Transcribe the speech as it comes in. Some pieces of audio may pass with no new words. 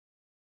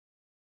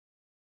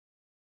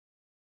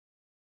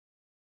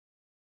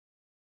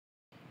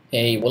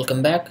Hey,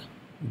 welcome back.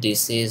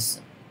 This is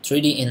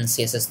 3D in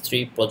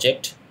CSS3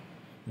 project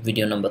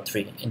video number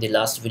 3. In the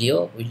last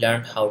video, we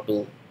learned how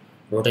to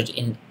rotate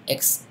in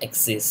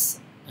x-axis,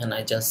 and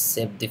I just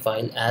saved the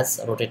file as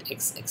rotate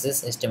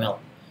x-axis HTML.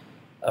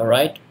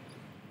 Alright,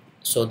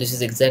 so this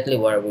is exactly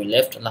where we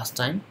left last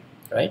time,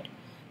 right?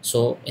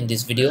 So in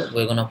this video,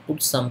 we're gonna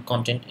put some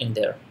content in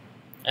there,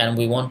 and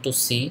we want to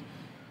see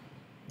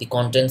the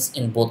contents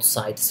in both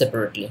sides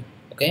separately.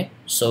 Okay,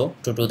 so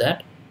to do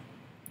that,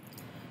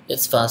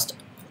 let's first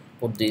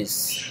put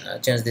this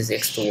change this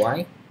x to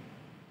y,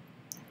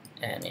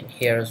 and in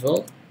here as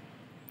well,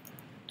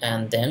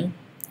 and then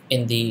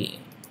in the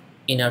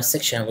inner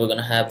section we're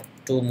gonna have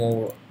two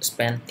more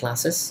span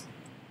classes,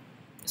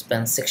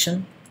 span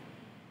section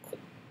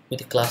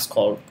with a class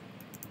called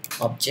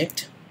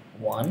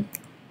object1.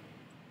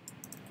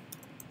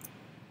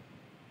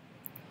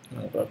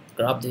 I'm gonna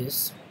grab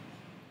this,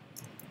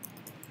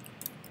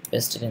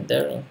 paste it in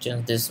there, and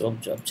change this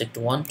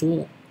object1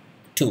 to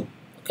 2.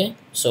 Okay,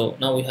 so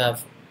now we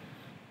have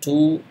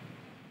two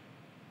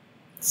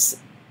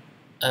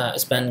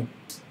span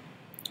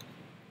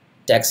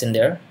tags in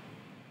there.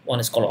 One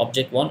is called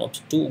object1,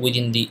 object2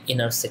 within the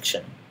inner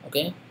section.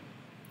 Okay,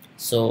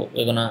 so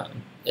we're gonna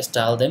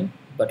style them,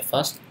 but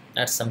first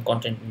add some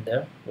content in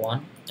there,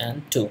 1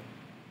 and 2.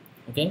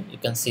 Okay, you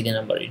can see the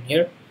number in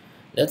here.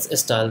 Let's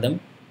style them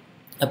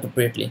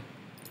appropriately.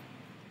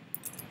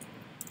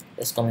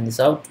 Let's comment this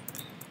out.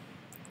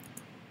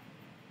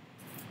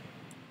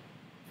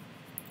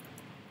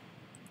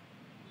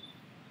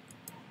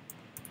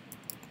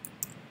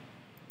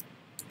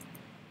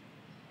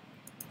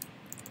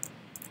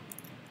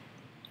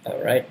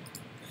 Alright,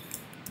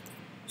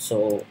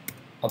 so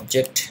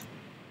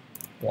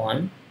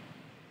object1.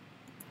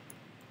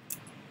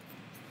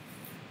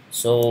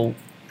 So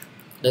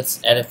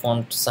let's add a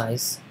font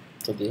size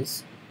to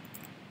this,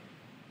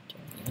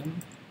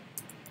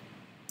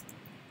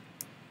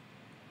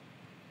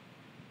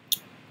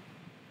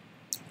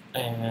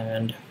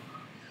 and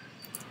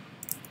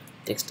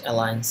text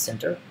align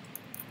center.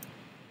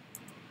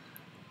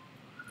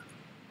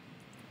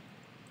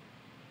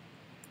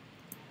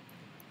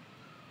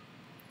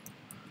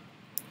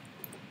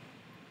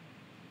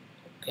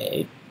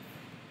 Okay,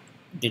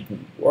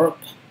 didn't work,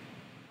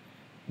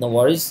 no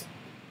worries.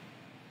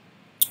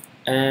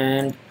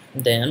 And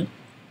then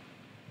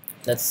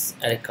let's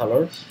add a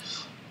color,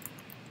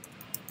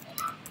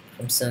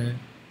 crimson,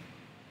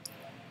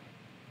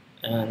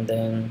 and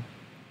then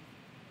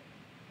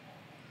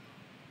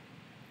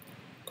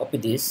copy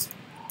this,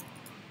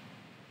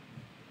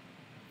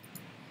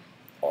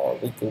 or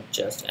we could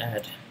just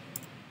add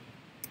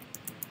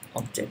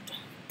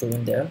object2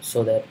 in there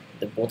so that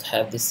they both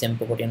have the same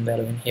property and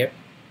value in here.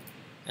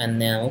 And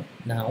now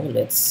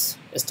let's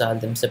style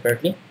them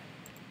separately.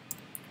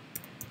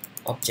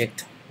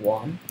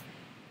 Object1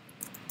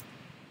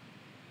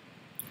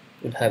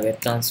 will have a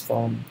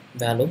transform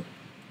value,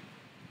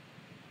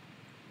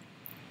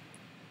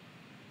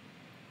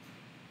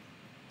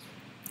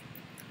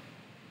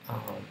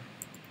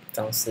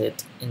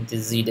 translate in the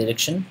z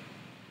direction.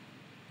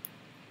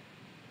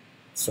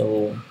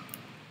 So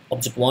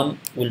object1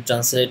 will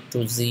translate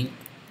to z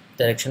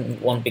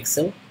direction 1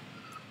 pixel,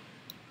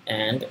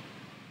 and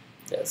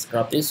let's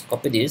grab this,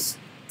 copy this,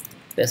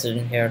 paste it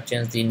in here,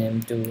 change the name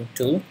to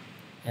 2,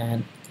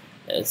 and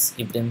let's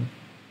give them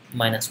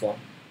 -1.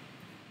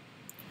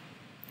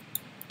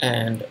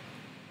 And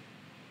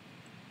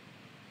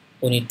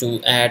we need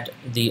to add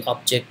the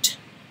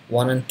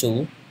object1 and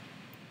 2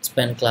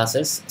 span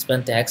classes,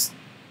 span tags,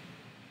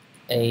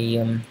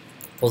 a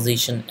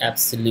position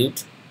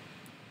absolute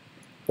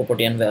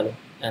property and value,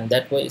 and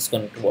that way it's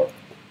going to work.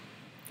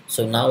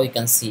 So now you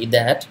can see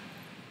that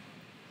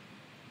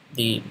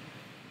they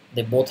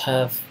both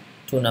have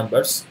two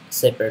numbers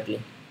separately.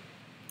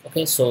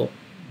 Okay, so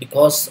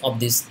because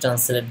of this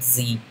translate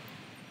z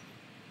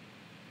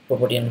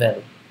property and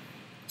value,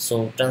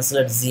 so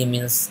translate z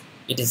means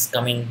it is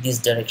coming this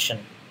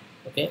direction,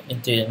 okay,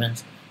 in three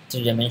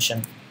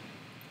dimension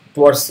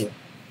towards you.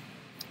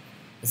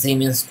 Z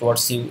means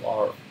towards you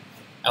or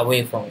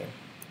away from you,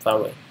 far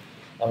away,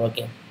 or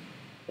okay.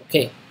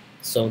 Okay,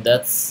 so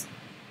that's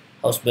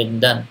how it's been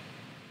done.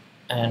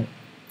 And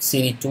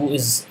CD2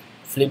 is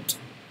flipped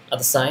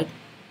other side,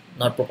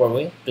 not proper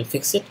way. To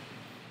fix it,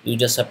 you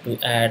just have to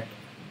add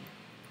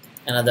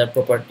another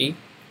property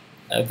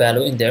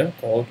value in there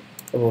called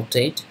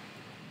rotate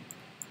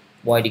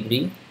y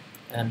degree,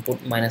 and put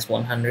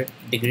 -100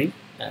 degree,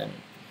 and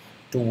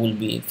 2 will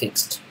be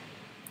fixed.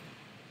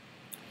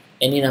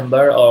 Any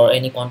number or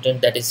any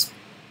content that is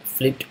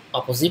flipped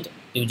opposite,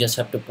 you just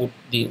have to put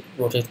the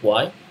rotate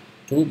y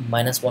to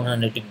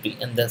 -100 degree,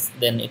 and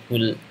then it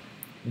will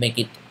make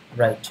it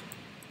right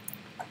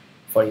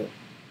for you.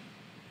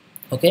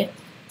 Okay,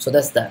 so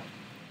that's that.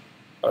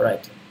 All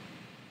right,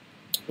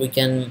 we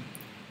can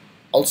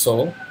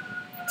also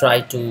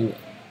try to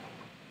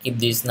keep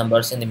these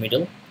numbers in the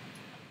middle.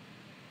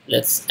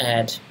 Let's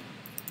add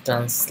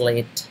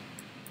translate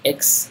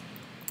x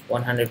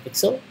 100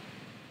 pixel,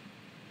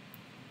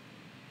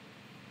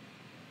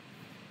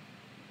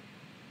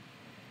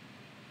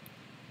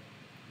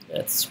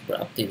 let's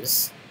grab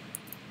this,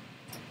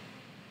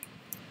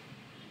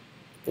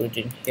 put it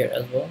in here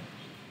as well.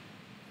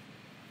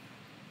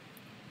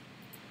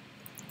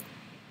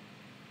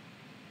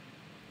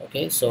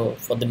 Okay, so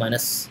for the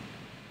minus,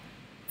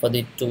 for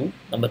the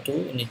number 2,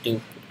 you need to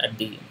add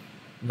the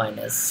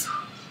minus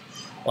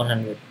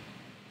 100,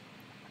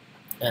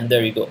 and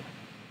there you go.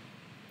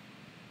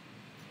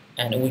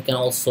 And we can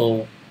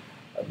also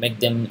make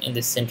them in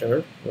the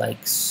center,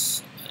 like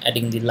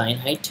adding the line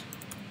height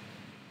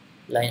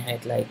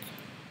like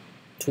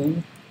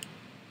 2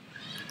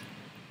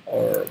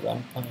 or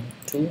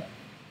 1.2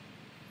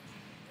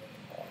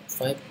 or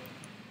 5 or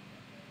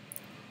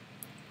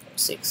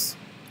 6.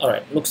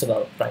 Alright, looks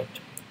about right.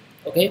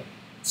 Okay,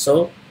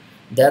 so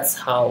that's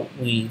how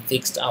we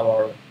fixed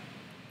our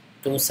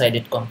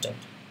two-sided content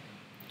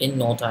in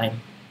no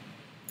time.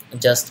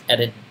 Just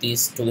added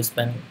these two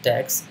span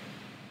tags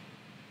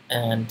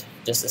and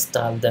just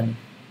style them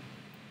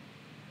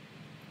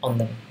on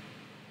them,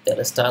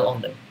 a style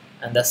on them,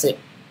 and that's it.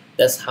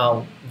 That's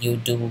how you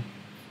do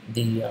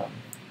the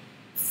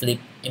flip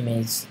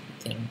image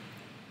thing.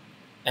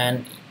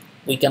 And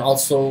we can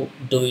also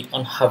do it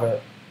on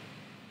hover.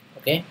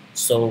 Okay,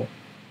 so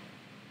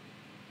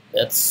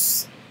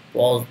let's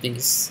pause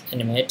this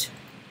animate.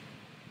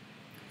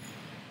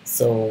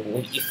 So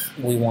if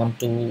we want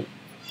to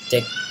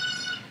take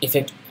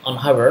effect on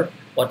hover,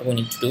 what we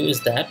need to do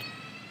is that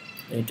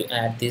we need to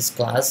add this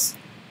class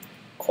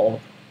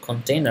called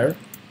container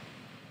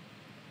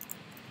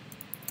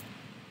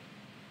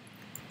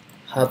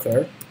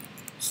hover.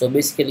 So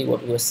basically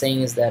what we're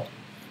saying is that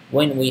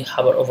when we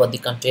hover over the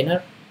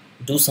container,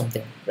 do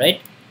something,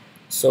 right?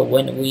 So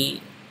when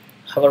we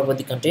hover over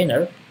the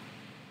container,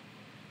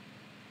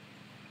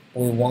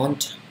 we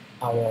want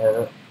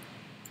our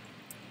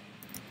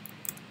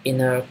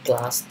inner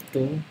class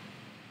to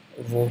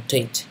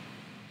rotate,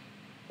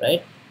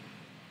 right?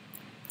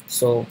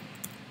 So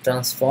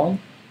transform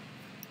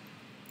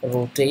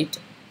rotate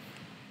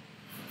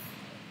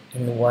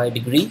in y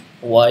degree,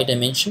 y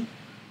dimension,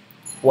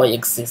 y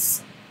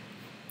axis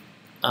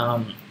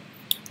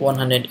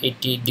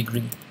 180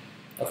 degree.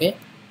 Okay,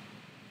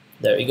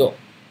 there we go.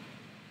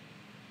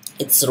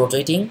 It's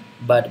rotating,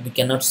 but we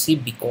cannot see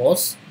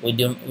because we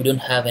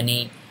don't have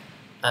any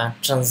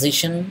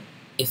transition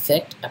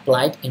effect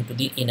applied into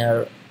the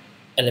inner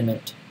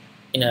element,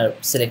 inner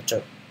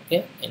selector,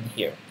 okay, in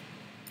here.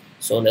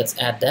 So let's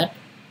add that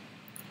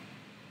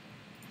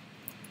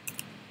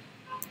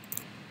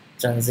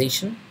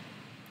transition,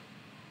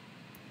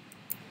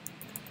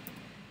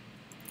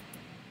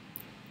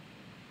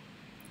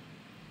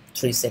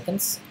 three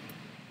seconds,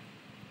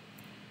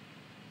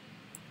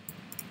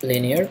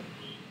 linear,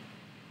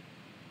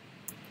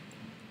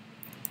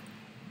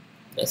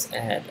 let's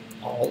add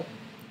all.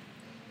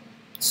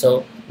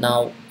 So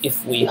now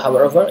if we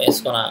hover over,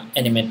 it's gonna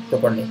animate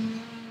properly.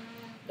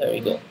 There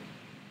you go.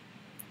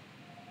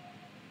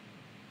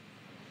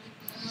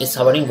 It's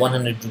hovering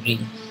 100 degree.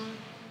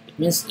 It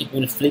means it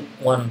will flip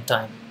one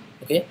time.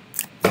 Okay,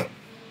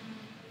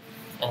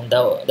 and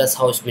that's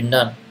how it's been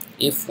done.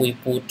 If we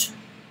put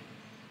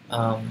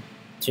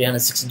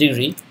 360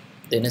 degree,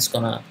 then it's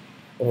gonna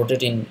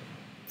rotate in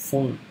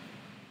full.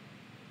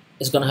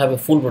 It's gonna have a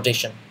full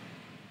rotation.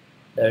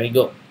 There you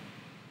go.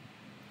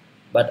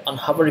 But on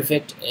hover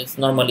effect, it's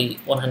normally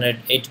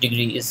 180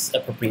 degree is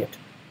appropriate.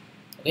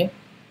 Okay.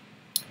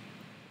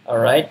 All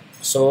right.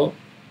 So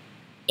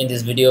in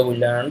this video, we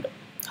learned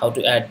how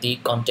to add the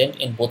content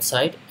in both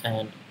sides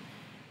and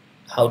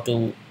how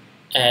to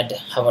add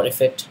hover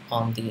effect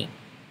on the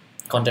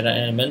content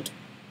element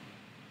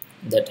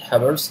that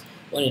hovers.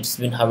 When it's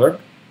been hovered,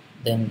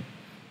 then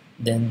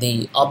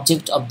the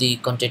object of the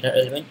container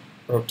element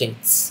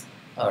rotates.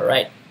 All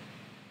right.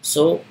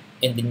 So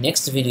in the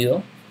next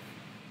video,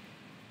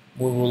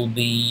 we will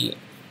be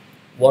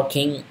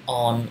working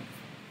on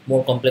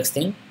more complex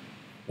thing.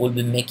 We'll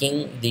be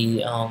making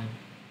the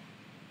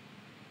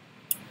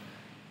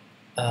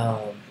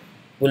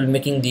we'll be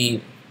making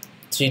the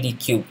 3D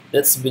cube.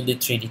 Let's build the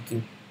 3D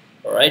cube.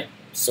 All right.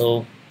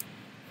 So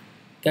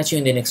catch you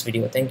in the next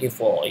video. Thank you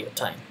for your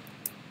time.